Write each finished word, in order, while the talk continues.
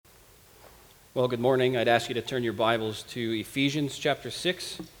Well, good morning. I'd ask you to turn your Bibles to Ephesians chapter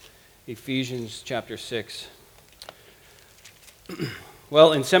 6. Ephesians chapter 6.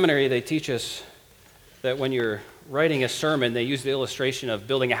 Well, in seminary, they teach us that when you're writing a sermon, they use the illustration of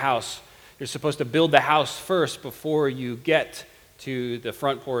building a house. You're supposed to build the house first before you get to the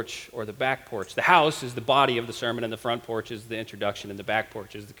front porch or the back porch. The house is the body of the sermon, and the front porch is the introduction, and the back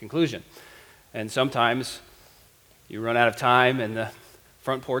porch is the conclusion. And sometimes you run out of time, and the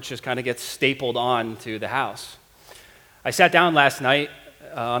front porch just kind of gets stapled on to the house. I sat down last night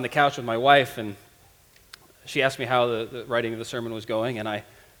on the couch with my wife, and she asked me how the writing of the sermon was going, and I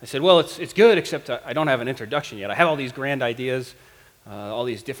said, well, it's good, except I don't have an introduction yet. I have all these grand ideas, all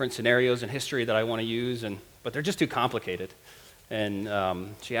these different scenarios in history that I want to use, but they're just too complicated. And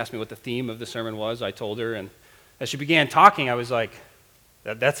she asked me what the theme of the sermon was. I told her, and as she began talking, I was like,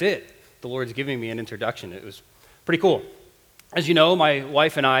 that's it. The Lord's giving me an introduction. It was pretty cool. As you know, my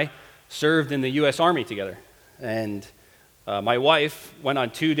wife and I served in the U.S. Army together, and my wife went on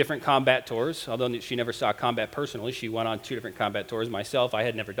 2 different combat tours. Although she never saw combat personally, she went on 2 different combat tours. Myself, I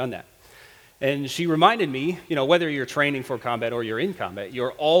had never done that. And she reminded me, whether you're training for combat or you're in combat,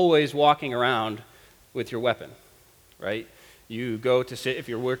 you're always walking around with your weapon, right? You go to sit, if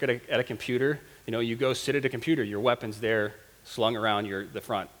you're working at a computer, you go sit at a computer, your weapon's there slung around the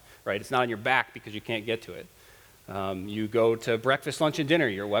front, right? It's not on your back because you can't get to it. You go to breakfast, lunch, and dinner,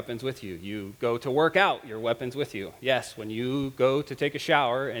 your weapon's with you. You go to work out, your weapon's with you. Yes, when you go to take a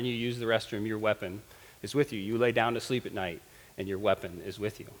shower and you use the restroom, your weapon is with you. You lay down to sleep at night, and your weapon is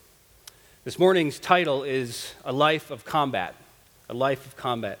with you. This morning's title is A Life of Combat. A Life of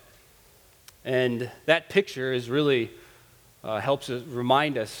Combat. And that picture is really helps us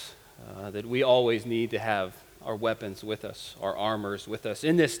remind us that we always need to have our weapons with us, our armors with us.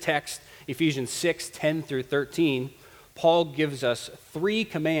 In this text, Ephesians 6, 10 through 13, Paul gives us 3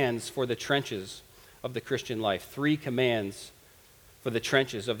 commands for the trenches of the Christian life. 3 commands for the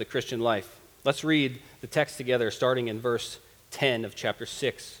trenches of the Christian life. Let's read the text together, starting in verse 10 of chapter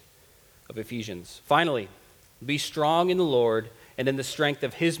 6 of Ephesians. Finally, be strong in the Lord and in the strength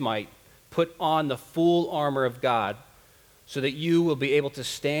of his might. Put on the full armor of God, so that you will be able to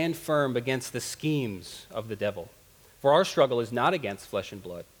stand firm against the schemes of the devil. For our struggle is not against flesh and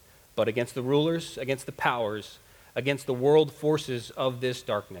blood, but against the rulers, against the powers, against the world forces of this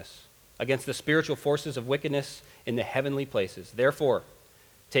darkness, against the spiritual forces of wickedness in the heavenly places. Therefore,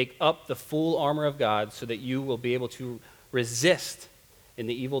 take up the full armor of God so that you will be able to resist in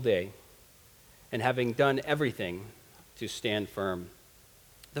the evil day, and having done everything, to stand firm.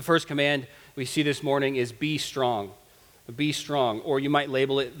 The first command we see this morning is be strong. Be strong, or you might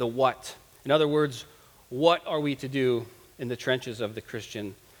label it the what. In other words, what are we to do in the trenches of the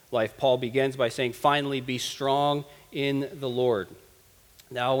Christian life? Paul begins by saying, finally, be strong in the Lord.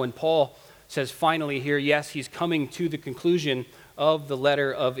 Now, when Paul says finally here, yes, he's coming to the conclusion of the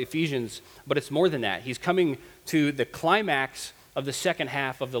letter of Ephesians, but it's more than that. He's coming to the climax of the second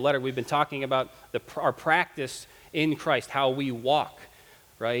half of the letter. We've been talking about our practice in Christ, how we walk,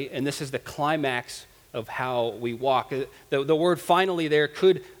 right? And this is the climax of how we walk. The word finally there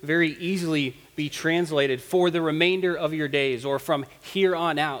could very easily be translated for the remainder of your days, or from here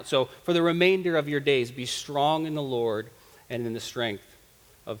on out. So for the remainder of your days, be strong in the Lord and in the strength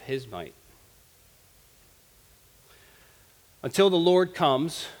of his might. Until the Lord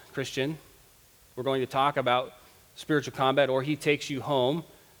comes, Christian, we're going to talk about spiritual combat, or he takes you home.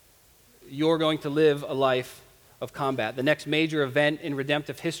 You're going to live a life of combat. The next major event in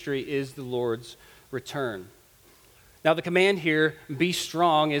redemptive history is the Lord's return. Now, the command here, be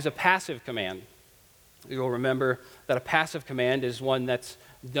strong, is a passive command. You'll remember that a passive command is one that's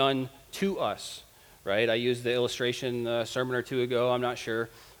done to us, right? I used the illustration a sermon or 2 ago, I'm not sure,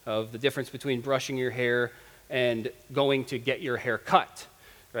 of the difference between brushing your hair and going to get your hair cut,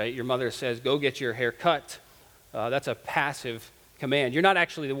 right? Your mother says, go get your hair cut. That's a passive command. You're not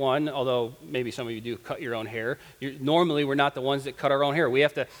actually the one, although maybe some of you do cut your own hair. Normally, we're not the ones that cut our own hair. We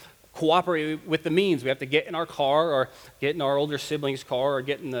have to cooperate with the means. We have to get in our car, or get in our older siblings' car, or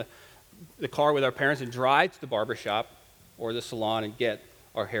get in the car with our parents and drive to the barbershop or the salon and get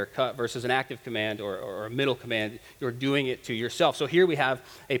our hair cut, versus an active command or a middle command. You're doing it to yourself. So here we have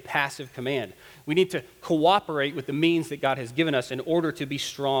a passive command. We need to cooperate with the means that God has given us in order to be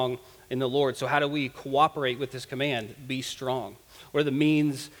strong in the Lord. So how do we cooperate with this command? Be strong. What are the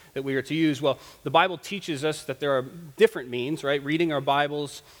means that we are to use? Well, the Bible teaches us that there are different means, right? Reading our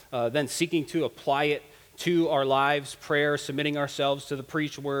Bibles, then seeking to apply it to our lives, prayer, submitting ourselves to the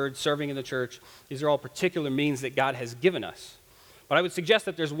preached word, serving in the church. These are all particular means that God has given us. But I would suggest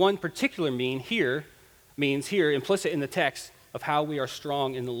that there's one particular means here, implicit in the text, of how we are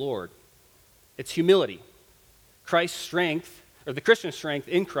strong in the Lord. It's humility. Christ's strength, or the Christian strength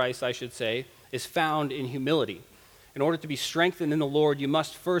in Christ, I should say, is found in humility. In order to be strengthened in the Lord, you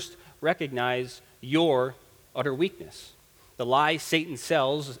must first recognize your utter weakness. The lie Satan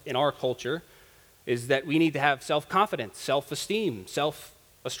sells in our culture is that we need to have self-confidence, self-esteem,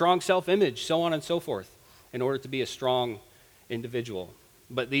 a strong self-image, so on and so forth, in order to be a strong individual.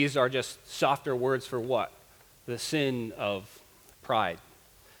 But these are just softer words for what? The sin of pride.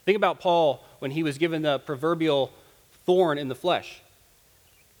 Think about Paul when he was given the proverbial thorn in the flesh.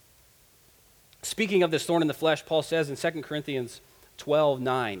 Speaking of this thorn in the flesh, Paul says in 2 Corinthians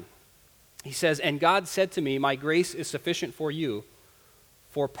 12:9, he says, "And God said to me, my grace is sufficient for you,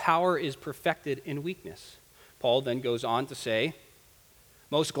 for power is perfected in weakness." Paul then goes on to say,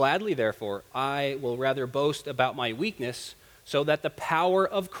 "Most gladly, therefore, I will rather boast about my weakness, so that the power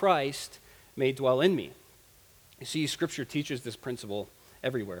of Christ may dwell in me." You see, Scripture teaches this principle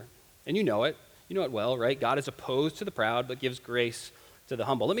everywhere. And you know it. You know it well, right? God is opposed to the proud, but gives grace to the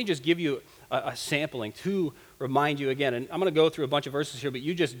humble. Let me just give you a sampling to remind you again. And I'm going to go through a bunch of verses here, but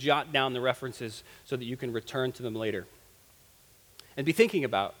you just jot down the references so that you can return to them later. And be thinking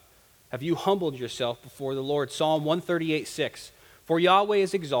about, have you humbled yourself before the Lord? Psalm 138:6, "For Yahweh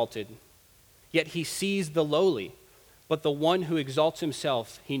is exalted, yet he sees the lowly, but the one who exalts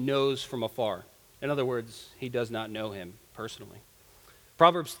himself he knows from afar." In other words, he does not know him personally.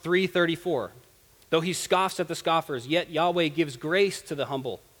 Proverbs 3:34, "Though he scoffs at the scoffers, yet Yahweh gives grace to the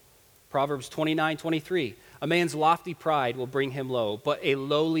humble." Proverbs 29:23, "A man's lofty pride will bring him low, but a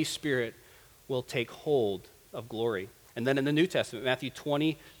lowly spirit will take hold of glory." And then in the New Testament, Matthew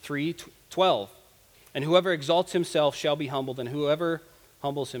 23:12, "And whoever exalts himself shall be humbled, and whoever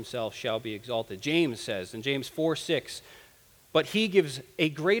humbles himself shall be exalted." James says in James 4:6, "But he gives a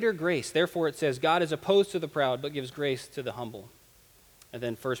greater grace." Therefore it says, God is opposed to the proud, but gives grace to the humble. And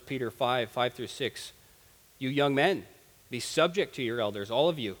then 1 Peter 5:5-6, "You young men, be subject to your elders, all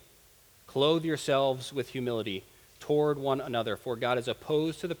of you. Clothe yourselves with humility toward one another, for God is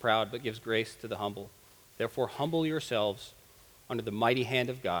opposed to the proud, but gives grace to the humble. Therefore humble yourselves under the mighty hand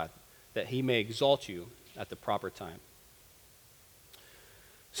of God, that he may exalt you at the proper time."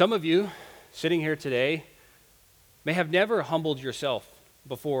 Some of you sitting here today may have never humbled yourself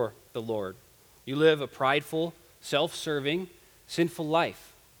before the Lord. You live a prideful, self-serving, sinful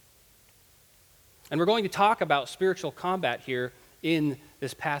life. And we're going to talk about spiritual combat here in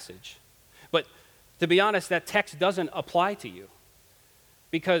this passage. But to be honest, that text doesn't apply to you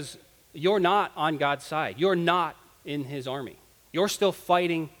because you're not on God's side. You're not in his army. You're still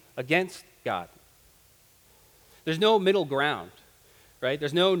fighting against God. There's no middle ground, right?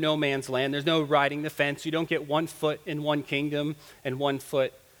 There's no man's land. There's no riding the fence. You don't get 1 foot in one kingdom and 1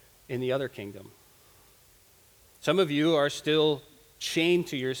 foot in the other kingdom. Some of you are still chained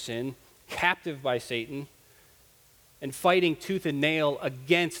to your sin, captive by Satan, and fighting tooth and nail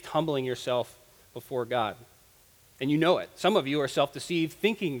against humbling yourself before God. And you know it. Some of you are self-deceived,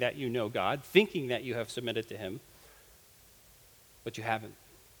 thinking that you know God, thinking that you have submitted to him, but you haven't.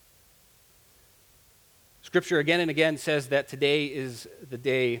 Scripture again and again says that today is the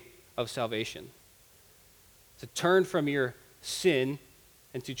day of salvation. To turn from your sin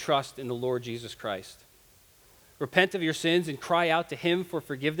and to trust in the Lord Jesus Christ. Repent of your sins and cry out to him for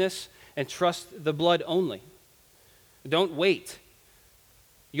forgiveness and trust the blood only. Don't wait.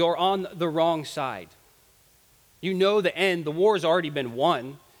 You're on the wrong side. You know the end. The war's already been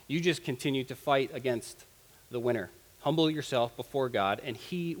won. You just continue to fight against the winner. Humble yourself before God, and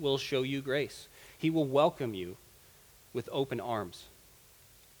he will show you grace. He will welcome you with open arms.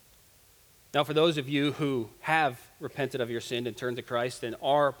 Now, for those of you who have repented of your sin and turned to Christ and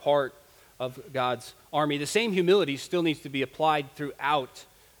are part of God's army, the same humility still needs to be applied throughout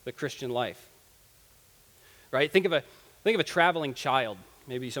the Christian life. Right? Think of a traveling child.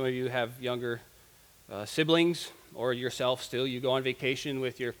 Maybe some of you have younger siblings, or yourself still. You go on vacation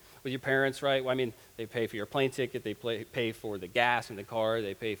with your parents, right? Well, I mean, they pay for your plane ticket, they pay for the gas in the car,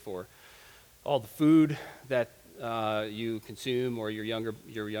 they pay for all the food that you consume, or your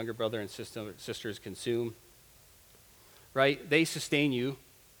younger brother and sisters consume. Right? They sustain you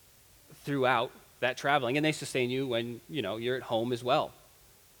throughout that traveling, and they sustain you when you're at home as well.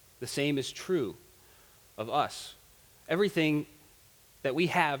 The same is true of us. Everything that we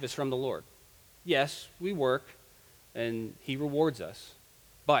have is from the Lord. Yes, we work, and he rewards us,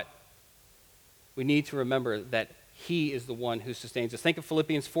 but we need to remember that he is the one who sustains us. Think of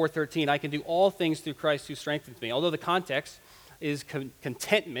Philippians 4:13. "I can do all things through Christ who strengthens me." Although the context is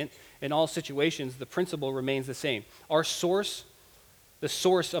contentment in all situations, the principle remains the same. The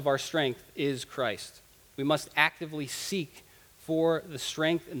source of our strength is Christ. We must actively seek for the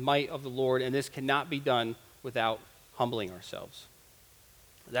strength and might of the Lord, and this cannot be done without humbling ourselves.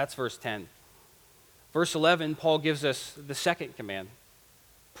 That's verse 10. Verse 11, Paul gives us the second command.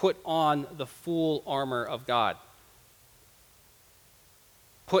 Put on the full armor of God.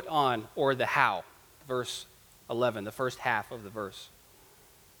 Put on, or the how. Verse 11, the first half of the verse.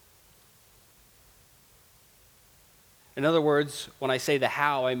 In other words, when I say the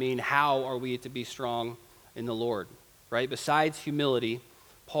how, I mean how are we to be strong in the Lord, right? Besides humility,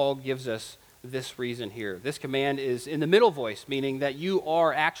 Paul gives us this reason here. This command is in the middle voice, meaning that you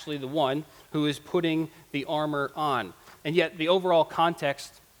are actually the one who is putting the armor on. And yet the overall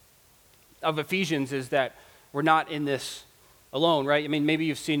context of Ephesians is that we're not in this alone, right? I mean, maybe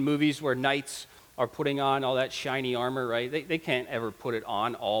you've seen movies where knights are putting on all that shiny armor, right? They can't ever put it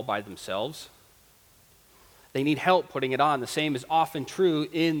on all by themselves. They need help putting it on. The same is often true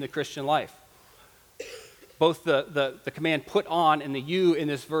in the Christian life. Both the command put on and the you in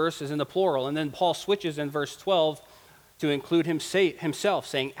this verse is in the plural. And then Paul switches in verse 12 to include himself,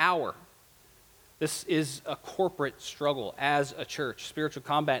 saying our. This is a corporate struggle as a church. Spiritual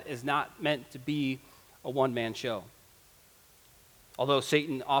combat is not meant to be a one-man show. Although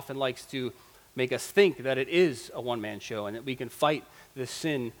Satan often likes to make us think that it is a one-man show and that we can fight this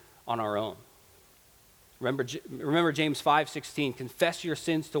sin on our own. Remember James 5:16, confess your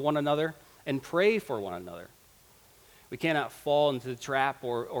sins to one another and pray for one another. We cannot fall into the trap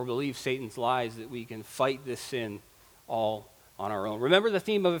or believe Satan's lies that we can fight this sin all on our own. Remember the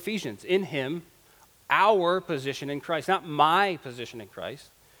theme of Ephesians. In him, our position in Christ, not my position in Christ,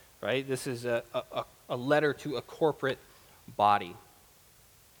 right? This is a letter to a corporate body.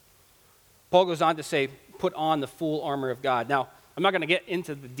 Paul goes on to say, put on the full armor of God. Now, I'm not going to get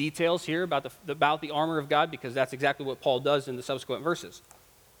into the details here about the armor of God because that's exactly what Paul does in the subsequent verses.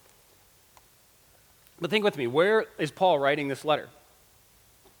 But think with me, where is Paul writing this letter?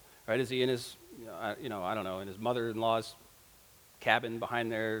 Right? Is he in his, I don't know, in his mother-in-law's cabin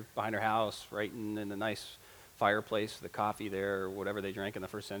behind her house, writing in a nice fireplace, the coffee there, or whatever they drank in the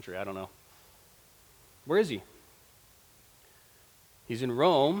first century? I don't know. Where is he? He's in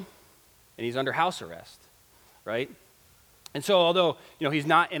Rome, and he's under house arrest, right? And so although, he's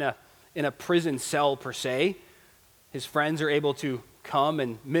not in a prison cell per se, his friends are able to come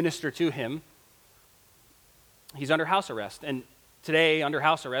and minister to him. He's under house arrest. And today, under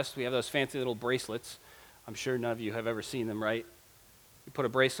house arrest, we have those fancy little bracelets. I'm sure none of you have ever seen them, right? You put a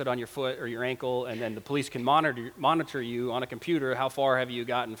bracelet on your foot or your ankle, and then the police can monitor you on a computer. How far have you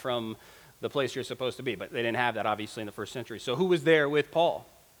gotten from the place you're supposed to be? But they didn't have that, obviously, in the first century. So who was there with Paul?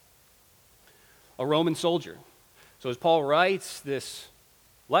 A Roman soldier. So as Paul writes this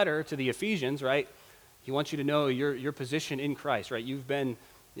letter to the Ephesians, right, he wants you to know your position in Christ, right? You've been,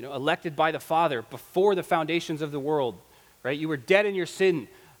 elected by the Father before the foundations of the world, right? You were dead in your sin,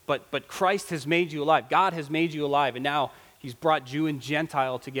 but Christ has made you alive. God has made you alive, and now he's brought Jew and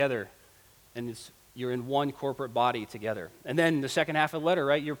Gentile together, and you're in one corporate body together. And then the second half of the letter,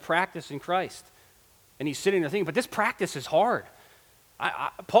 right, you're practicing Christ. And he's sitting there thinking, but this practice is hard.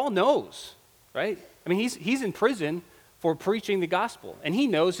 Paul knows, right? I mean, he's in prison for preaching the gospel, and he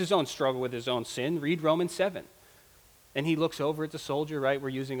knows his own struggle with his own sin. Read Romans 7. And he looks over at the soldier, right? We're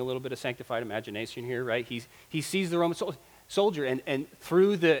using a little bit of sanctified imagination here, right? He sees the Roman soldier, and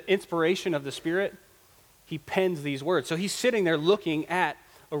through the inspiration of the Spirit, he pens these words. So he's sitting there looking at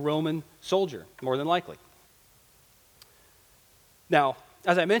a Roman soldier, more than likely. Now,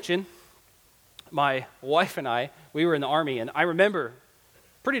 as I mentioned, my wife and I, we were in the Army, and I remember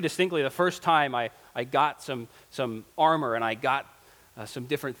pretty distinctly the first time I got some armor and I got some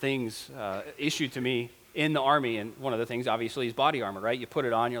different things issued to me in the Army. And one of the things, obviously, is body armor, right? You put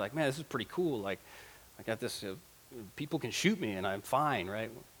it on, you're like, man, this is pretty cool. Like, I got this, people can shoot me and I'm fine, right?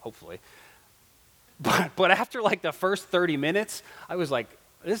 Hopefully. But after like the first 30 minutes, I was like,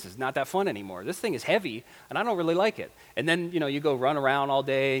 this is not that fun anymore. This thing is heavy, and I don't really like it. And then, you go run around all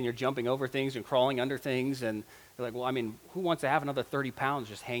day, and you're jumping over things and crawling under things, and you're like, well, I mean, who wants to have another 30 pounds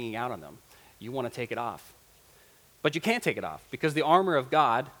just hanging out on them? You want to take it off. But you can't take it off, because the armor of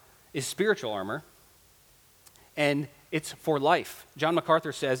God is spiritual armor, and it's for life. John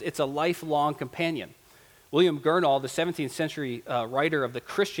MacArthur says it's a lifelong companion. William Gurnall, the 17th century writer of the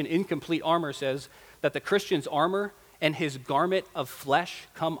Christian Incomplete Armor, says that the Christian's armor and his garment of flesh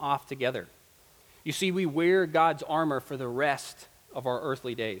come off together. You see, we wear God's armor for the rest of our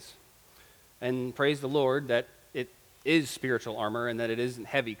earthly days. And praise the Lord that it is spiritual armor and that it isn't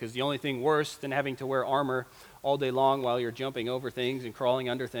heavy, because the only thing worse than having to wear armor all day long while you're jumping over things and crawling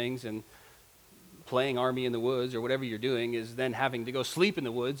under things and playing army in the woods or whatever you're doing is then having to go sleep in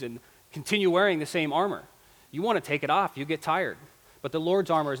the woods and continue wearing the same armor. You want to take it off, you get tired. But the Lord's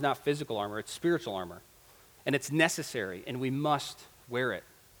armor is not physical armor, it's spiritual armor. And it's necessary, and we must wear it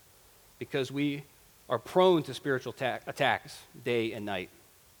because we are prone to spiritual attacks day and night.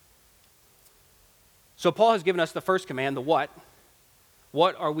 So Paul has given us the first command, the what.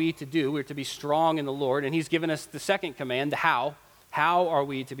 What are we to do? We're to be strong in the Lord. And he's given us the second command, the how. How are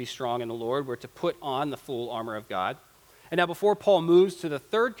we to be strong in the Lord? We're to put on the full armor of God. And now before Paul moves to the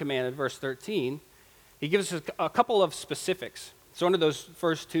third command in verse 13, he gives us a couple of specifics. So under those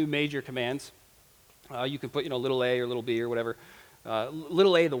first two major commands, you can put little a or little b or whatever.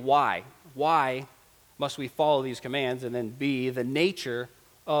 Little a, the why. Why must we follow these commands? And then b, the nature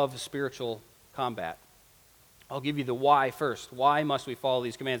of spiritual combat. I'll give you the why first. Why must we follow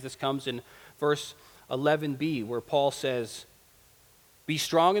these commands? This comes in verse 11b, where Paul says, be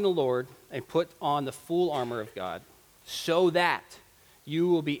strong in the Lord and put on the full armor of God, so that you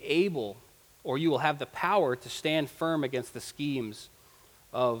will be able, or you will have the power to stand firm against the schemes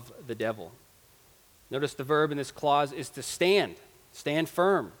of the devil. Notice the verb in this clause is to stand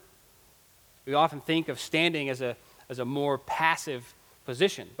firm. We often think of standing as a more passive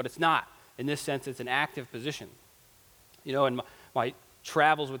position, but it's not. In this sense, it's an active position. In my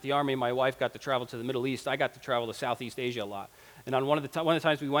travels with the Army, my wife got to travel to the Middle East. I got to travel to Southeast Asia a lot. And on one of the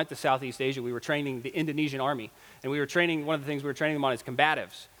times we went to Southeast Asia, we were training the Indonesian Army. And one of the things we were training them on is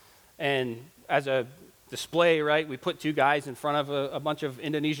combatives. And as a display, right, we put two guys in front of a bunch of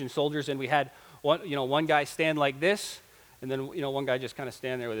Indonesian soldiers, and we had one guy stand like this, and then one guy just kind of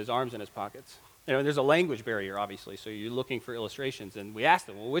stand there with his arms in his pockets. There's a language barrier, obviously, so you're looking for illustrations. And we asked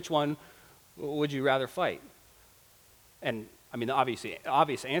them, well, which one would you rather fight? And the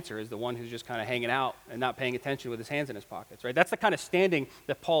obvious answer is the one who's just kind of hanging out and not paying attention with his hands in his pockets, right? That's the kind of standing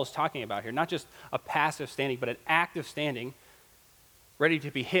that Paul is talking about here, not just a passive standing, but an active standing, ready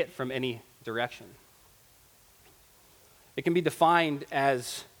to be hit from any direction. It can be defined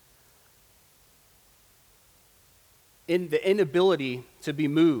as in the inability to be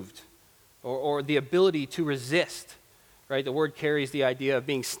moved or the ability to resist, right? The word carries the idea of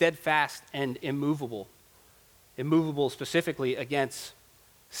being steadfast and immovable. Immovable specifically against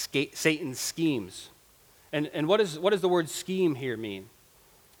Satan's schemes. And what does the word scheme here mean?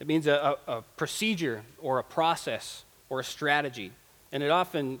 It means a procedure or a process or a strategy. And it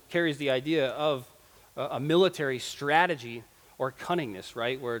often carries the idea of a military strategy or cunningness,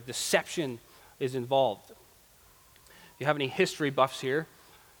 right, where deception is involved. If you have any history buffs here,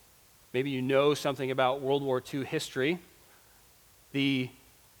 maybe you know something about World War II history. In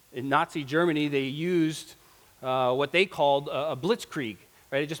Nazi Germany, they used what they called a blitzkrieg,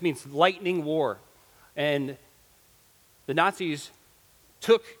 right? It just means lightning war. And the Nazis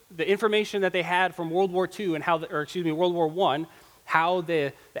took the information that they had from World War II and World War I, how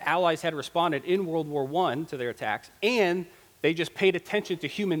the Allies had responded in World War I to their attacks, and they just paid attention to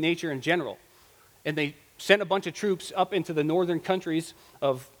human nature in general. And they sent a bunch of troops up into the northern countries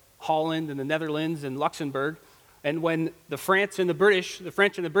of Holland and the Netherlands and Luxembourg. And when the French and the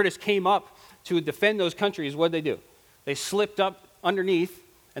British came up to defend those countries, what did they do? They slipped up underneath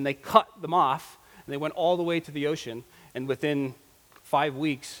and they cut them off, and they went all the way to the ocean, and within 5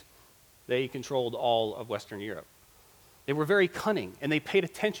 weeks, they controlled all of Western Europe. They were very cunning, and they paid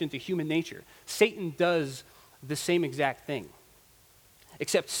attention to human nature. Satan does the same exact thing,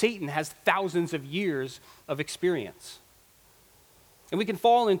 except Satan has thousands of years of experience. And we can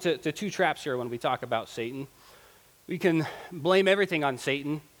fall into two traps here when we talk about Satan. We can blame everything on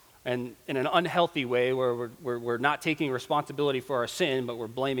Satan, and in an unhealthy way where we're not taking responsibility for our sin, but we're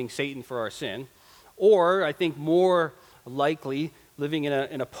blaming Satan for our sin. Or, I think more likely, living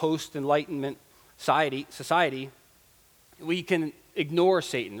in a post-enlightenment society, we can ignore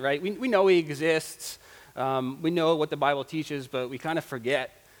Satan, right? We know he exists. We know what the Bible teaches, but we kind of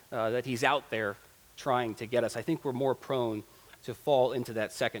forget that he's out there trying to get us. I think we're more prone to fall into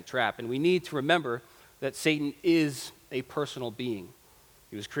that second trap. And we need to remember that Satan is a personal being.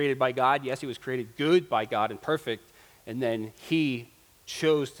 He was created by God. Yes, he was created good by God and perfect. And then he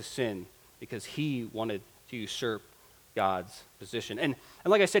chose to sin because he wanted to usurp God's position. And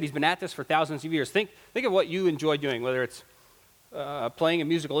like I said, he's been at this for thousands of years. Think of what you enjoy doing, whether it's playing a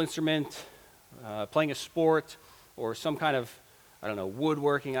musical instrument, playing a sport, or some kind of,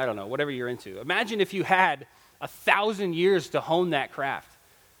 woodworking, whatever you're into. Imagine if you had 1,000 years to hone that craft.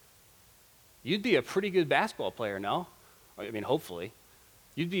 You'd be a pretty good basketball player, no? Hopefully.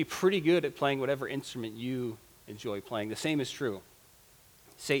 You'd be pretty good at playing whatever instrument you enjoy playing. The same is true.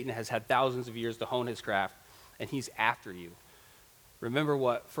 Satan has had thousands of years to hone his craft, and he's after you. Remember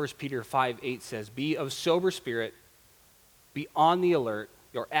what 1 Peter 5:8 says, be of sober spirit, be on the alert,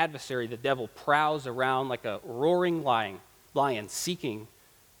 your adversary, the devil, prowls around like a roaring lion seeking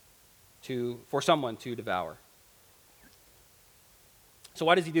for someone to devour. So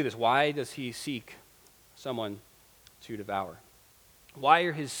why does he do this? Why does he seek someone to devour? Why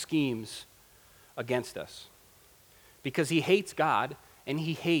are his schemes against us? Because he hates God and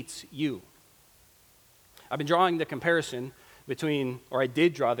he hates you. I've been drawing the comparison I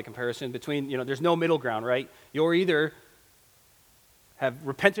did draw the comparison between, there's no middle ground, right? You're either have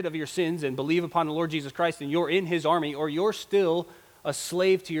repented of your sins and believe upon the Lord Jesus Christ and you're in his army, or you're still a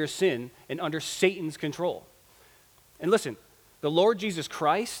slave to your sin and under Satan's control. And listen, the Lord Jesus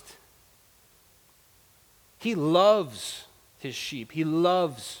Christ, he loves his sheep. He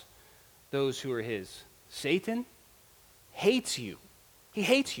loves those who are his. Satan hates you. He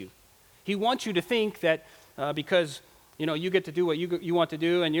hates you. He wants you to think that because you get to do what you want to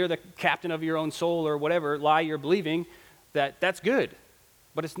do and you're the captain of your own soul or whatever lie you're believing, that's good.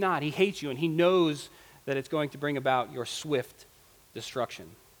 But it's not. He hates you and he knows that it's going to bring about your swift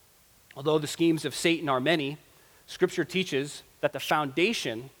destruction. Although the schemes of Satan are many, Scripture teaches that the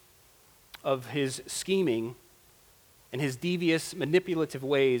foundation of his scheming and his devious, manipulative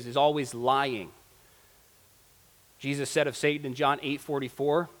ways is always lying. Jesus said of Satan in John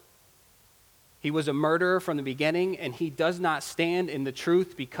 8:44, he was a murderer from the beginning, and he does not stand in the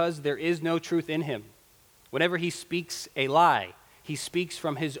truth because there is no truth in him. Whenever he speaks a lie, he speaks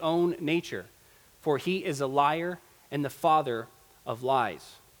from his own nature, for he is a liar and the father of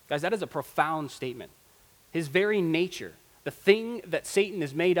lies. Guys, that is a profound statement. His very nature, the thing that Satan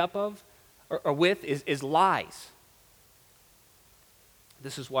is made up of or with is lies.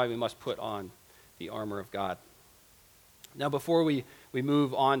 This is why we must put on the armor of God. Now, before we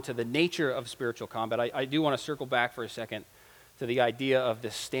move on to the nature of spiritual combat, I do want to circle back for a second to the idea of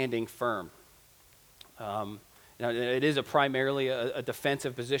this standing firm. It is primarily a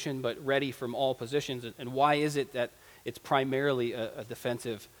defensive position, but ready from all positions. And why is it that it's primarily a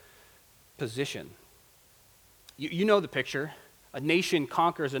defensive position? You know the picture. A nation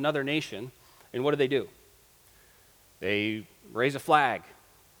conquers another nation, and what do? They raise a flag,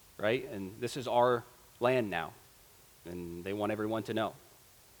 right? And this is our land now. And they want everyone to know.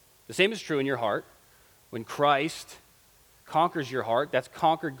 The same is true in your heart. When Christ conquers your heart, that's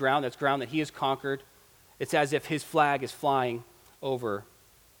conquered ground, that's ground that he has conquered. It's as if his flag is flying over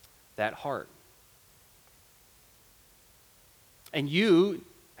that heart. And you,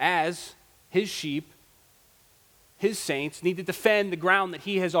 as his sheep, his saints, need to defend the ground that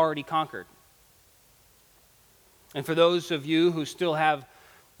he has already conquered. And for those of you who still have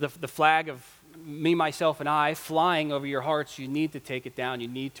the flag of me, myself, and I flying over your hearts, you need to take it down. You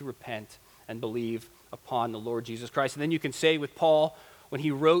need to repent and believe upon the Lord Jesus Christ. And then you can say with Paul, when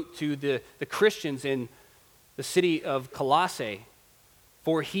he wrote to the Christians in the city of Colossae,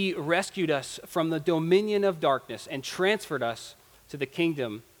 for he rescued us from the dominion of darkness and transferred us to the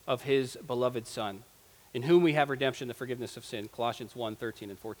kingdom of his beloved Son, in whom we have redemption, the forgiveness of sin, Colossians 1:13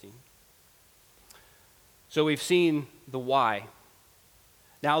 and 14. So we've seen the why.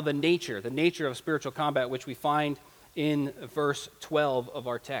 Now the nature of spiritual combat, which we find in verse 12 of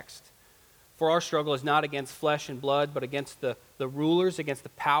our text. For our struggle is not against flesh and blood, but against the rulers, against the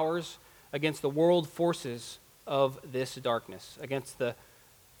powers, against the world forces of this darkness, against the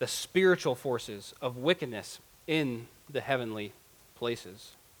spiritual forces of wickedness in the heavenly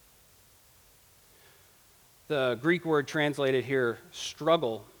places. The Greek word translated here,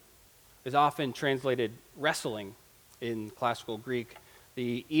 struggle, is often translated wrestling in classical Greek.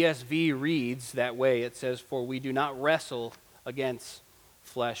 The ESV reads that way. It says, for we do not wrestle against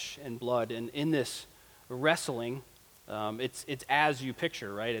flesh and blood. And in this wrestling, it's as you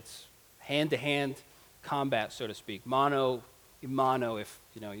picture, right? It's hand-to-hand combat, so to speak. Mano a mano, if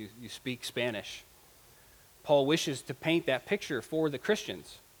you speak Spanish. Paul wishes to paint that picture for the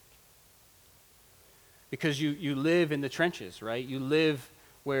Christians. Because you live in the trenches, right? You live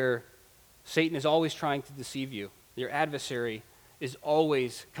where Satan is always trying to deceive you. Your adversary is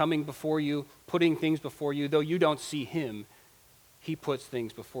always coming before you, putting things before you. Though you don't see him, he puts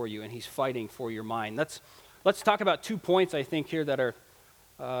things before you, and he's fighting for your mind. Let's talk about 2 points, I think, here that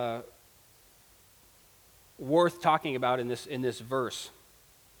are worth talking about in this verse.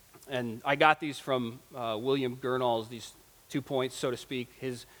 And I got these from William Gurnall's, these 2 points, so to speak,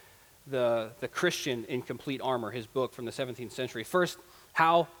 the Christian in Complete Armor, his book from the 17th century. First,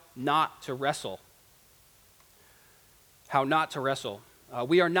 how not to wrestle. How not to wrestle.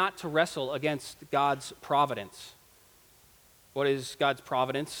 We are not to wrestle against God's providence. What is God's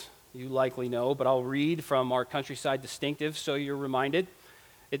providence? You likely know, but I'll read from our Countryside Distinctive so you're reminded.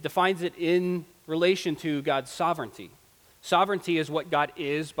 It defines it in relation to God's sovereignty. Sovereignty is what God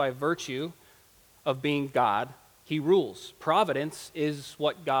is by virtue of being God. He rules. Providence is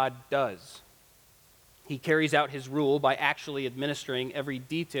what God does. He carries out his rule by actually administering every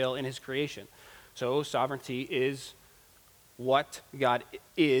detail in his creation. So sovereignty is what God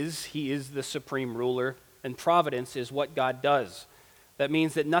is. He is the supreme ruler. And providence is what God does. That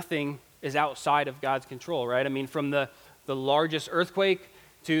means that nothing is outside of God's control, right? I mean, from the largest earthquake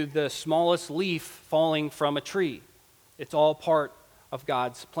to the smallest leaf falling from a tree. It's all part of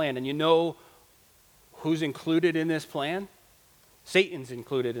God's plan. And you know who's included in this plan? Satan's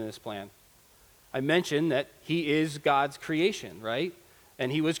included in this plan. I mentioned that he is God's creation, right?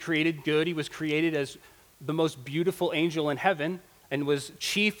 And he was created good. He was created as the most beautiful angel in heaven and was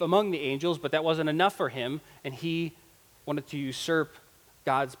chief among the angels, but that wasn't enough for him, and he wanted to usurp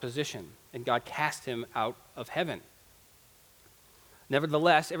God's position, and God cast him out of heaven.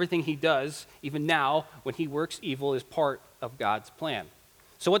 Nevertheless, everything he does, even now, when he works evil, is part of God's plan.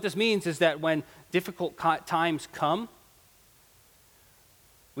 So what this means is that when difficult times come,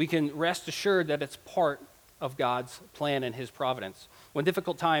 we can rest assured that it's part of God's plan and his providence. When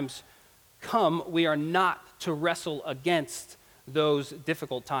difficult times come, we are not to wrestle against those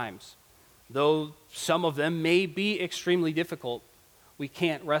difficult times. Though some of them may be extremely difficult, we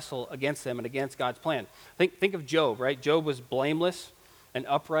can't wrestle against them and against God's plan. Think of Job, right? Job was blameless and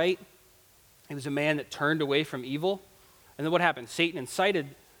upright. He was a man that turned away from evil. And then what happened? Satan incited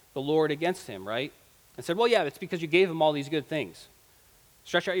the Lord against him, right? And said, well, yeah, it's because you gave him all these good things.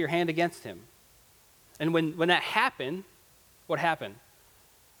 Stretch out your hand against him. And when that happened, what happened?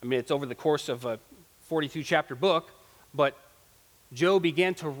 I mean, it's over the course of a 42-chapter book, but Job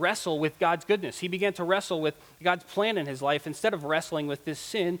began to wrestle with God's goodness. He began to wrestle with God's plan in his life instead of wrestling with this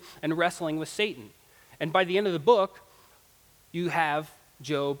sin and wrestling with Satan. And by the end of the book, you have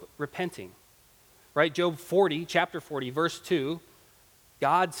Job repenting, right? Job 40, chapter 40, verse 2,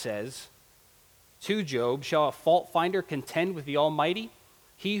 God says, to Job, shall a fault finder contend with the Almighty?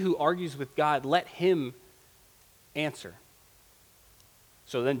 He who argues with God, let him answer.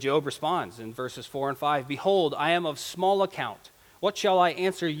 So then Job responds in verses 4 and 5, behold, I am of small account. What shall I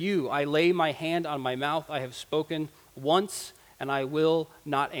answer you? I lay my hand on my mouth. I have spoken once, and I will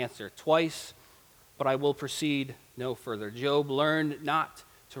not answer. Twice, but I will proceed no further. Job learned not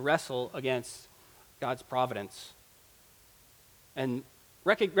to wrestle against God's providence. And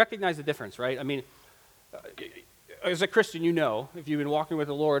recognize the difference, right? I mean, as a Christian, you know, if you've been walking with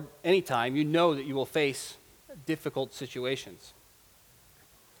the Lord anytime, you know that you will face difficult situations.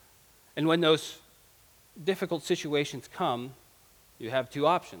 And when those difficult situations come, you have two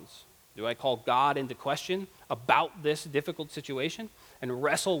options. Do I call God into question about this difficult situation and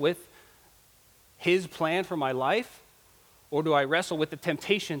wrestle with his plan for my life? Or do I wrestle with the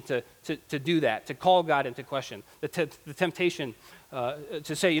temptation to do that, to call God into question, the temptation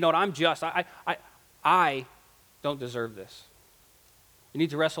to say, you know what, I'm just, I don't deserve this. You need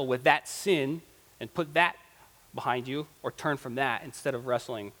to wrestle with that sin and put that behind you or turn from that instead of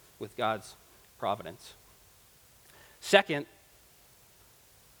wrestling with God's providence. Second,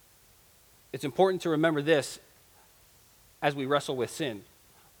 it's important to remember this as we wrestle with sin,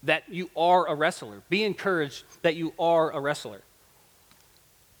 that you are a wrestler. Be encouraged that you are a wrestler.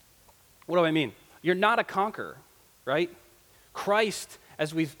 What do I mean? You're not a conqueror, right? Christ,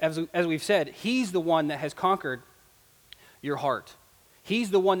 as we've said, he's the one that has conquered your heart. He's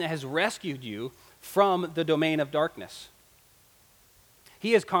the one that has rescued you from the domain of darkness.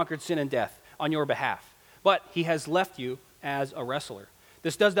 He has conquered sin and death on your behalf, but he has left you as a wrestler.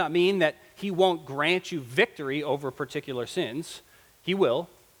 This does not mean that he won't grant you victory over particular sins. He will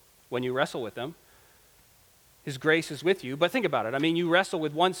when you wrestle with them. His grace is with you. But think about it. I mean, you wrestle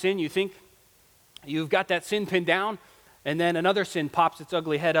with one sin, you think you've got that sin pinned down, and then another sin pops its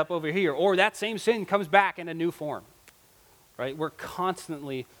ugly head up over here, or that same sin comes back in a new form. Right? We're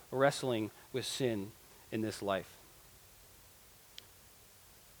constantly wrestling with sin in this life.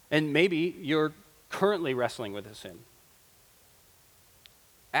 And maybe you're currently wrestling with a sin.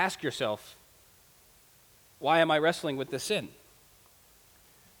 Ask yourself, why am I wrestling with this sin?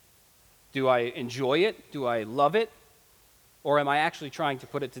 Do I enjoy it? Do I love it? Or am I actually trying to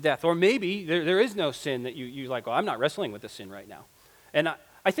put it to death? Or maybe there is no sin that you like, oh, I'm not wrestling with this sin right now. And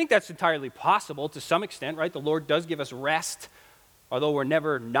I think that's entirely possible to some extent, right? The Lord does give us rest. Although we're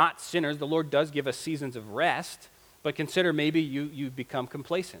never not sinners, the Lord does give us seasons of rest. But consider maybe you become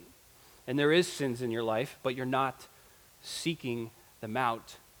complacent. And there is sins in your life, but you're not seeking them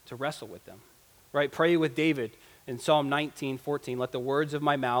out to wrestle with them. Right? Pray with David in Psalm 19:14. Let the words of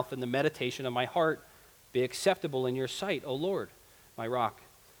my mouth and the meditation of my heart be acceptable in your sight, O Lord, my rock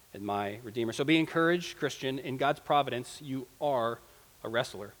and my Redeemer. So be encouraged, Christian. In God's providence, you are a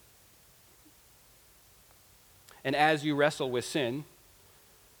wrestler. And as you wrestle with sin,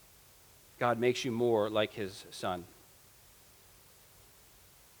 God makes you more like his Son.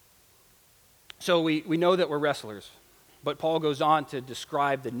 So we know that we're wrestlers, but Paul goes on to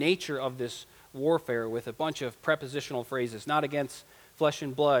describe the nature of this warfare with a bunch of prepositional phrases, not against flesh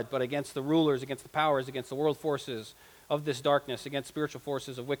and blood, but against the rulers, against the powers, against the world forces of this darkness, against spiritual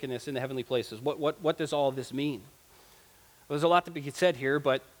forces of wickedness in the heavenly places. What does all of this mean? Well, there's a lot to be said here,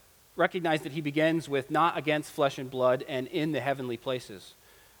 but recognize that he begins with not against flesh and blood and in the heavenly places.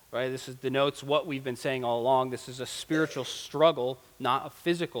 Right? This denotes what we've been saying all along. This is a spiritual struggle, not a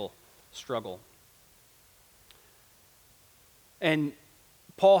physical struggle. And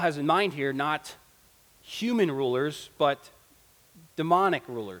Paul has in mind here not human rulers, but demonic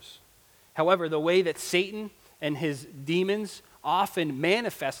rulers. However, the way that Satan and his demons often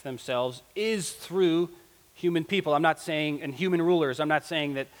manifest themselves is through human people. I'm not saying, and human rulers, I'm not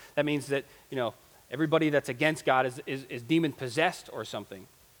saying that means that, everybody that's against God is demon-possessed or something.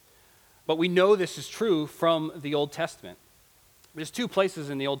 But we know this is true from the Old Testament. There's two places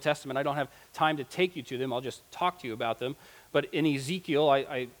in the Old Testament. I don't have time to take you to them. I'll just talk to you about them. But in Ezekiel,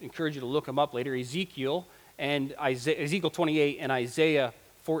 I encourage you to look them up later, Ezekiel 28 and Isaiah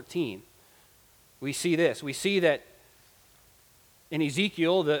 14. We see this. We see that in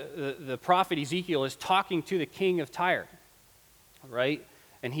Ezekiel, the prophet Ezekiel is talking to the king of Tyre, right?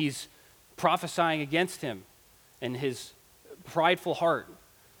 And he's prophesying against him and his prideful heart.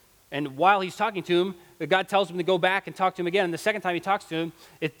 And while he's talking to him, God tells him to go back and talk to him again. And the second time he talks to him,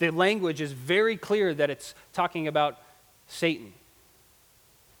 the language is very clear that it's talking about Satan.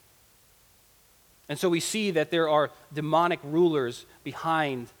 And so we see that there are demonic rulers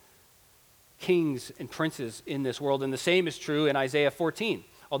behind kings and princes in this world. And the same is true in Isaiah 14.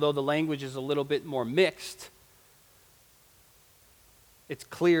 Although the language is a little bit more mixed, it's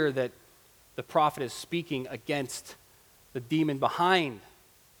clear that the prophet is speaking against the demon behind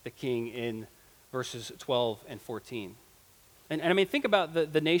the king in verses 12 and 14. And I mean, think about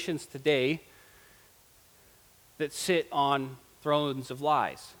the nations today that sit on thrones of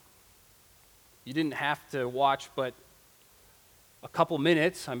lies. You didn't have to watch but a couple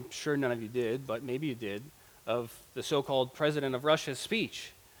minutes, I'm sure none of you did, but maybe you did, of the so-called president of Russia's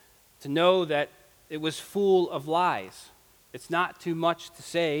speech to know that it was full of lies. It's not too much to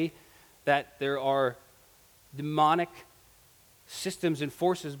say that there are demonic systems and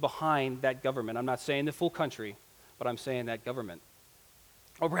forces behind that government. I'm not saying the full country, but I'm saying that government.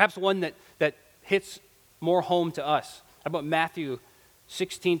 Or perhaps one that hits more home to us. How about Matthew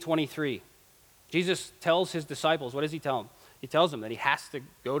 16:23? Jesus tells his disciples, what does he tell them? He tells them that he has to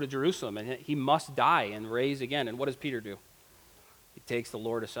go to Jerusalem and he must die and raise again. And what does Peter do? He takes the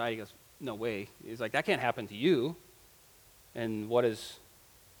Lord aside. He goes, no way. He's like, that can't happen to you. And what does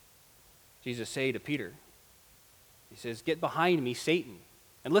Jesus say to Peter? He says, get behind me, Satan.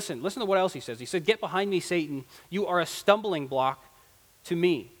 And listen to what else he says. He said, get behind me, Satan. You are a stumbling block to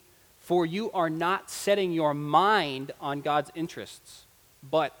me, for you are not setting your mind on God's interests,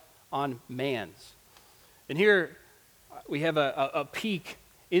 but on man's. And here we have a peek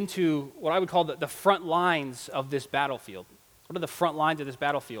into what I would call the front lines of this battlefield. What are the front lines of this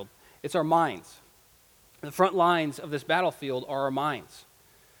battlefield? It's our minds. The front lines of this battlefield are our minds.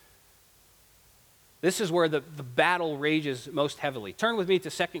 This is where the battle rages most heavily. Turn with me to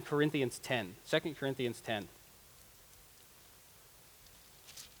 2 Corinthians 10. 2 Corinthians 10.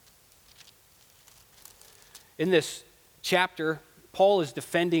 In this chapter, Paul is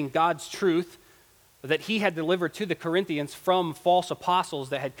defending God's truth that he had delivered to the Corinthians from false apostles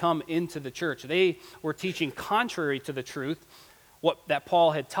that had come into the church. They were teaching contrary to the truth, that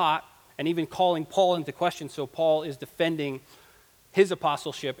Paul had taught, and even calling Paul into question. So Paul is defending his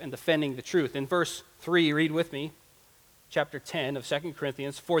apostleship and defending the truth. In verse 3, read with me, chapter 10 of 2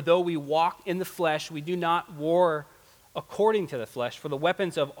 Corinthians. For though we walk in the flesh, we do not war according to the flesh. For the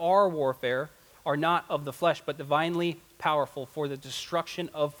weapons of our warfare are not of the flesh, but divinely powerful for the destruction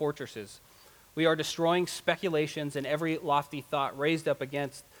of fortresses. We are destroying speculations and every lofty thought raised up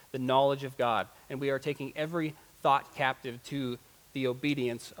against the knowledge of God. And we are taking every thought captive to the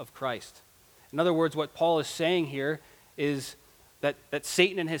obedience of Christ. In other words, what Paul is saying here is that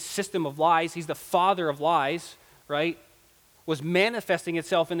Satan and his system of lies, he's the father of lies, right, was manifesting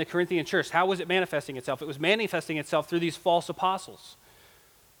itself in the Corinthian church. How was it manifesting itself? It was manifesting itself through these false apostles.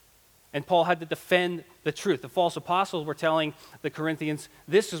 And Paul had to defend the truth. The false apostles were telling the Corinthians,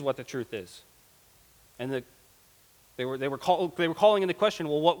 this is what the truth is. And they were calling into question,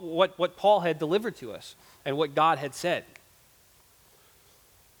 well, what Paul had delivered to us and what God had said.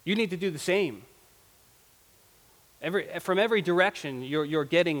 You need to do the same. From every direction, you're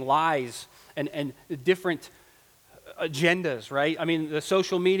getting lies and different agendas, right? I mean, the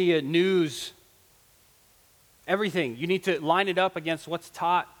social media, news, everything. You need to line it up against what's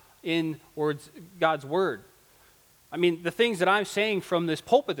taught in God's Word. I mean, the things that I'm saying from this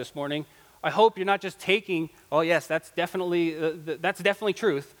pulpit this morning, I hope you're not just taking, oh yes, that's definitely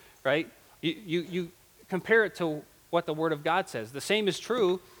truth, right? You compare it to what the Word of God says. The same is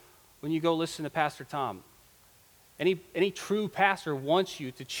true when you go listen to Pastor Tom. Any true pastor wants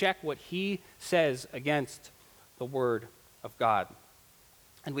you to check what he says against the Word of God.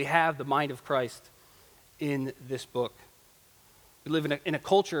 And we have the mind of Christ in this book. We live in a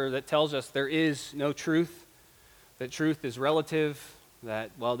culture that tells us there is no truth, that truth is relative, that,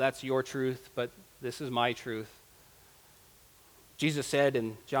 well, that's your truth, but this is my truth. Jesus said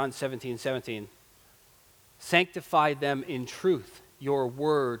in John 17:17, sanctify them in truth. Your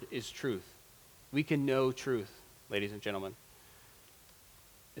word is truth. We can know truth, ladies and gentlemen.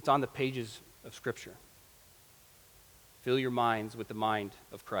 It's on the pages of Scripture. Fill your minds with the mind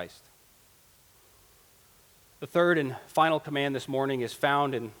of Christ. The third and final command this morning is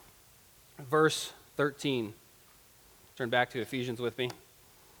found in verse 13. Turn back to Ephesians with me.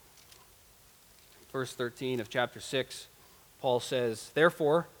 Verse 13 of chapter 6, Paul says,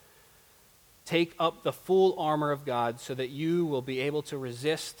 therefore, take up the full armor of God so that you will be able to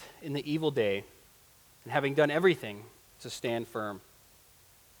resist in the evil day, and having done everything, to stand firm.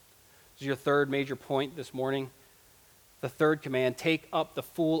 This is your third major point this morning. The third command, take up the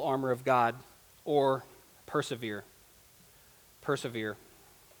full armor of God, or persevere. Persevere.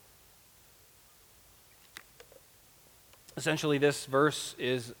 Essentially, this verse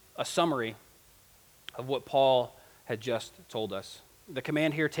is a summary of what Paul had just told us. The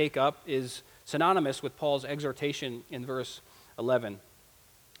command here, take up, is synonymous with Paul's exhortation in verse 11,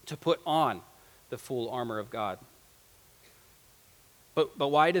 to put on the full armor of God. But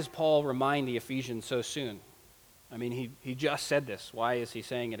why does Paul remind the Ephesians so soon? I mean, he just said this. Why is he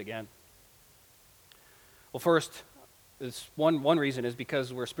saying it again? Well, first, one reason is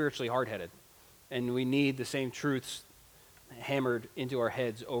because we're spiritually hard-headed, and we need the same truths hammered into our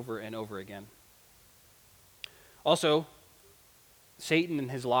heads over and over again. Also, Satan and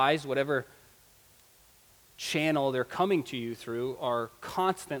his lies, whatever channel they're coming to you through, are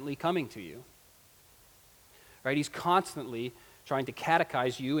constantly coming to you. Right? He's constantly trying to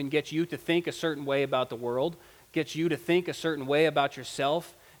catechize you and get you to think a certain way about the world, get you to think a certain way about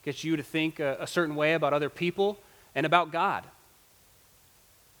yourself, get you to think a certain way about other people and about God.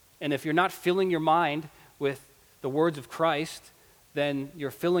 And if you're not filling your mind with the words of Christ, then you're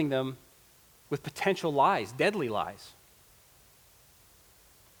filling them with potential lies, deadly lies.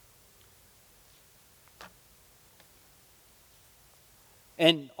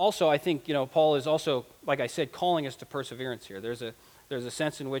 And also, I think, Paul is also, like I said, calling us to perseverance here. There's a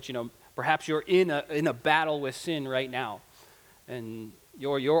sense in which, perhaps you're in a battle with sin right now, and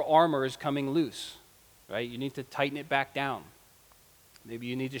your armor is coming loose, right? You need to tighten it back down. Maybe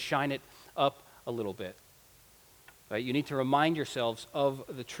you need to shine it up a little bit, right? You need to remind yourselves of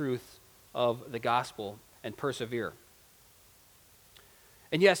the truth of the gospel and persevere.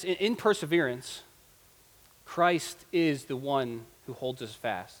 And yes, in perseverance, Christ is the one who holds us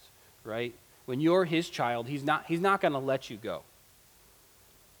fast, right? When you're his child, he's not going to let you go.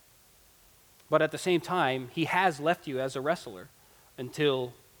 But at the same time, he has left you as a wrestler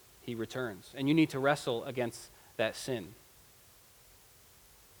until he returns. And you need to wrestle against that sin.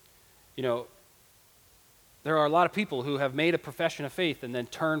 There are a lot of people who have made a profession of faith and then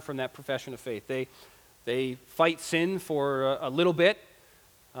turn from that profession of faith. They fight sin for a little bit,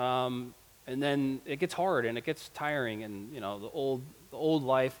 and then it gets hard and it gets tiring, and the old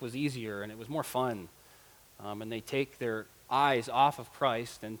life was easier and it was more fun, and they take their eyes off of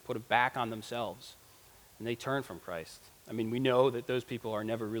Christ and put it back on themselves, and they turn from Christ. I mean, we know that those people are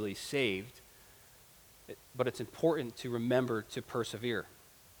never really saved, but it's important to remember to persevere.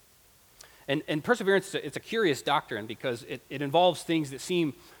 And perseverance, it's a curious doctrine because it involves things that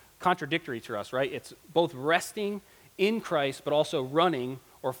seem contradictory to us, right? It's both resting in Christ, but also running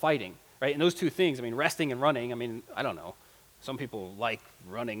or fighting, right? And those two things, resting and running, I don't know. Some people like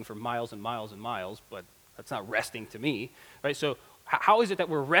running for miles and miles and miles, but that's not resting to me, right? So how is it that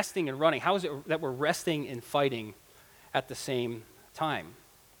we're resting and running? How is it that we're resting and fighting at the same time?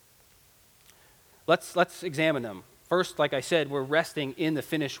 Let's examine them. First, like I said, we're resting in the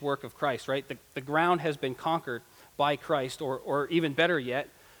finished work of Christ, right? The ground has been conquered by Christ, or even better yet,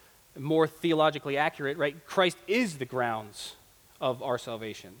 more theologically accurate, right? Christ is the grounds of our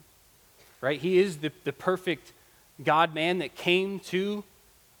salvation, right? He is the perfect God-man that came to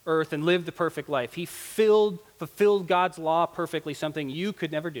earth and lived the perfect life. He fulfilled God's law perfectly, something you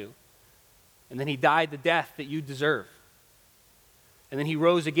could never do. And then he died the death that you deserve. And then he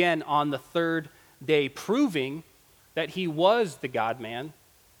rose again on the third day, proving that he was the God-man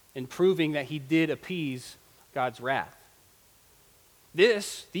and proving that he did appease God's wrath.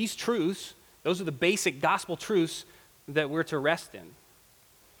 These truths, those are the basic gospel truths that we're to rest in.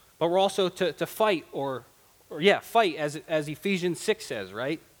 But we're also to fight, fight as Ephesians 6 says,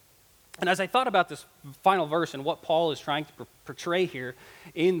 right? And as I thought about this final verse and what Paul is trying to portray here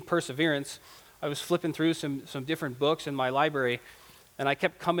in perseverance, I was flipping through some different books in my library, and I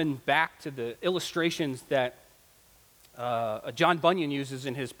kept coming back to the illustrations that John Bunyan uses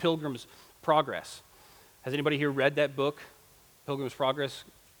in his Pilgrim's Progress. Has anybody here read that book, Pilgrim's Progress?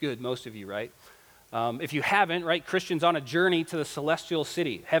 Good, most of you, right? If you haven't, right, Christian's on a journey to the celestial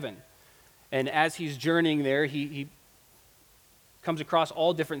city, heaven. And as he's journeying there, he comes across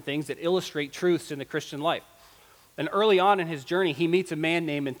all different things that illustrate truths in the Christian life. And early on in his journey, he meets a man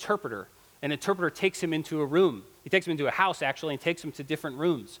named Interpreter. An interpreter takes him into a room. He takes him into a house, actually, and takes him to different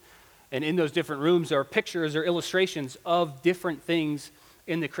rooms. And in those different rooms, there are pictures or illustrations of different things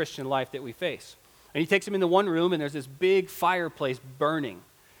in the Christian life that we face. And he takes him into one room, and there's this big fireplace burning,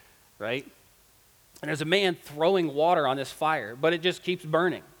 right? And there's a man throwing water on this fire, but it just keeps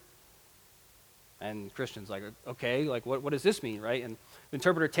burning. And Christian's like, okay, like what does this mean, right? And the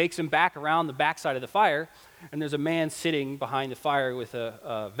interpreter takes him back around the backside of the fire, and there's a man sitting behind the fire with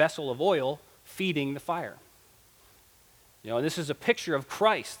a vessel of oil feeding the fire. And this is a picture of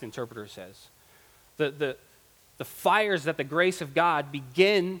Christ, the interpreter says. The fires that the grace of God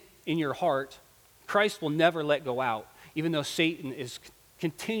begin in your heart, Christ will never let go out, even though Satan is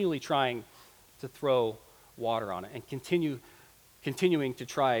continually trying to throw water on it and continuing to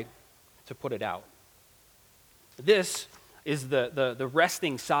try to put it out. This is the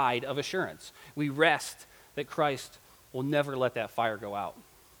resting side of assurance. We rest that Christ will never let that fire go out.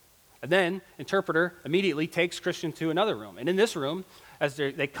 And then, interpreter immediately takes Christian to another room. And in this room, as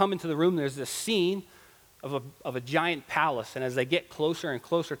they come into the room, there's this scene of a giant palace. And as they get closer and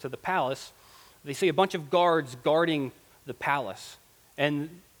closer to the palace, they see a bunch of guards guarding the palace.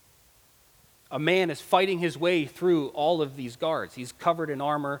 And a man is fighting his way through all of these guards. He's covered in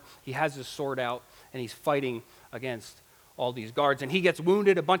armor, he has his sword out, and he's fighting against all these guards. And he gets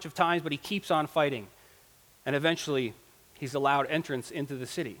wounded a bunch of times, but he keeps on fighting. And eventually, he's allowed entrance into the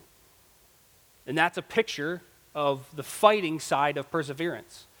city. And that's a picture of the fighting side of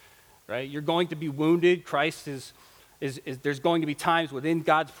perseverance, right? You're going to be wounded. Christ is there's going to be times within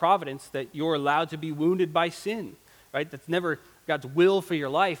God's providence that you're allowed to be wounded by sin, right? That's never God's will for your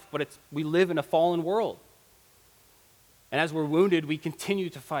life, but we live in a fallen world. And as we're wounded, we continue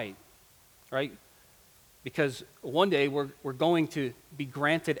to fight, right? Because one day we're going to be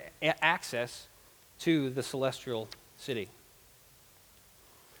granted access to the celestial city.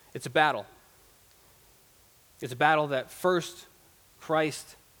 It's a battle. It's a battle that first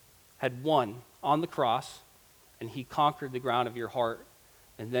Christ had won on the cross, and he conquered the ground of your heart,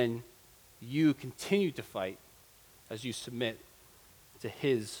 and then you continue to fight as you submit to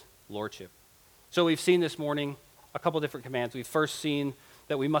his lordship. So we've seen this morning a couple different commands. We've first seen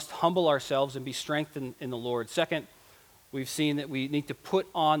that we must humble ourselves and be strengthened in the Lord. Second, we've seen that we need to put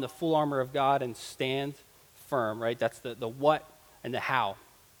on the full armor of God and stand firm, right? That's the what and the how.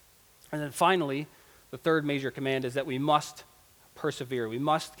 And then finally, the third major command is that we must persevere. We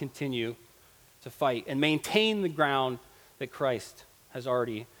must continue to fight and maintain the ground that Christ has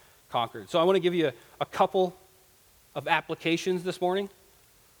already conquered. So I want to give you a couple of applications this morning.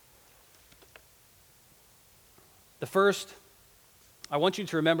 The first, I want you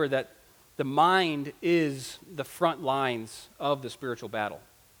to remember that the mind is the front lines of the spiritual battle.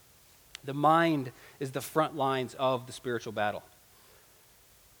 The mind is the front lines of the spiritual battle.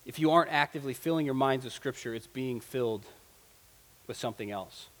 If you aren't actively filling your minds with Scripture, it's being filled with something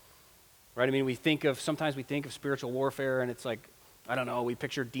else. Right? I mean, sometimes we think of spiritual warfare, and it's like, I don't know, we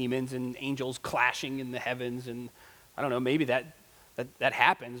picture demons and angels clashing in the heavens, and I don't know, maybe that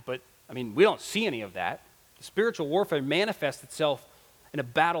happens, but I mean, we don't see any of that. The spiritual warfare manifests itself in a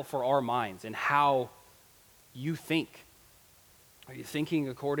battle for our minds and how you think. Are you thinking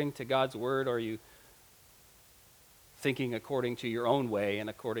according to God's word, or are you thinking according to your own way and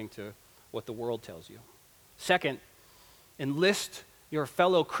according to what the world tells you? Second, enlist your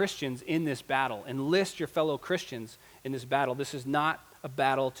fellow Christians in this battle. Enlist your fellow Christians in this battle. This is not a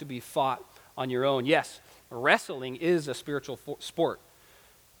battle to be fought on your own. Yes, wrestling is a spiritual sport,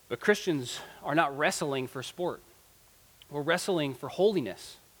 but Christians are not wrestling for sport. We're wrestling for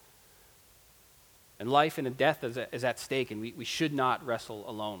holiness. And life and death is at stake, and we should not wrestle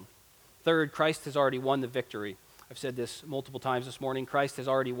alone. Third, Christ has already won the victory. I've said this multiple times this morning. Christ has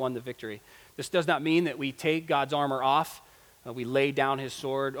already won the victory. This does not mean that we take God's armor off. We lay down his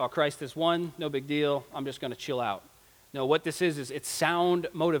sword. Oh, Christ has won. No big deal. I'm just going to chill out. No, what this is it's sound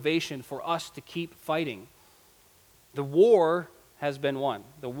motivation for us to keep fighting. The war has been won.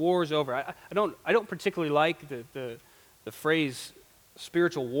 The war is over. I don't particularly like the phrase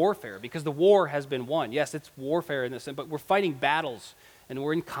spiritual warfare, because the war has been won. Yes, it's warfare in this sense, but we're fighting battles and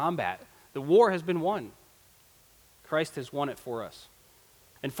we're in combat. The war has been won. Christ has won it for us.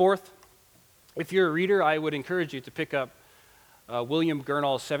 And fourth, if you're a reader, I would encourage you to pick up William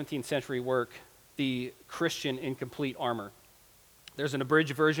Gurnall's 17th century work, The Christian in Complete Armor. There's an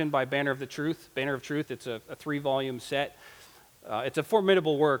abridged version by Banner of Truth. It's a 3-volume set. It's a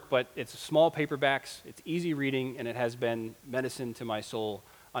formidable work, but it's small paperbacks, it's easy reading, and it has been medicine to my soul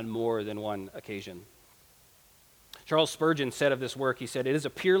on more than one occasion. Charles Spurgeon said of this work, he said, "It is a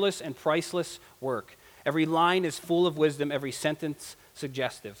peerless and priceless work. Every line is full of wisdom, every sentence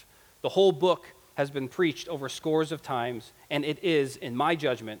suggestive. The whole book has been preached over scores of times, and it is, in my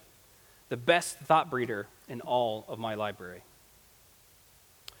judgment, the best thought breeder in all of my library."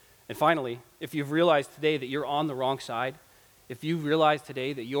 And finally, if you've realized today that you're on the wrong side, if you realize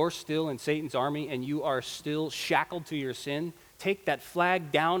today that you're still in Satan's army and you are still shackled to your sin, take that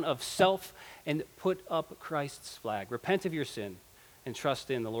flag down of self and put up Christ's flag. Repent of your sin and trust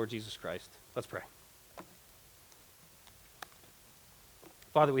in the Lord Jesus Christ. Let's pray.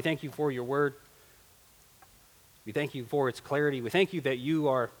 Father, we thank you for your word. We thank you for its clarity. We thank you that you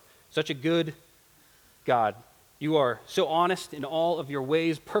are such a good God. You are so honest in all of your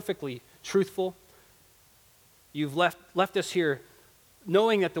ways, perfectly truthful. You've left us here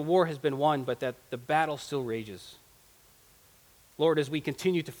knowing that the war has been won, but that the battle still rages. Lord, as we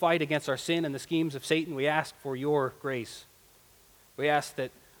continue to fight against our sin and the schemes of Satan, we ask for your grace. We ask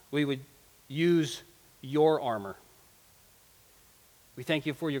that we would use your armor. We thank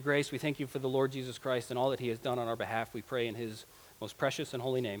you for your grace. We thank you for the Lord Jesus Christ and all that he has done on our behalf. We pray in his most precious and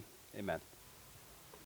holy name. Amen.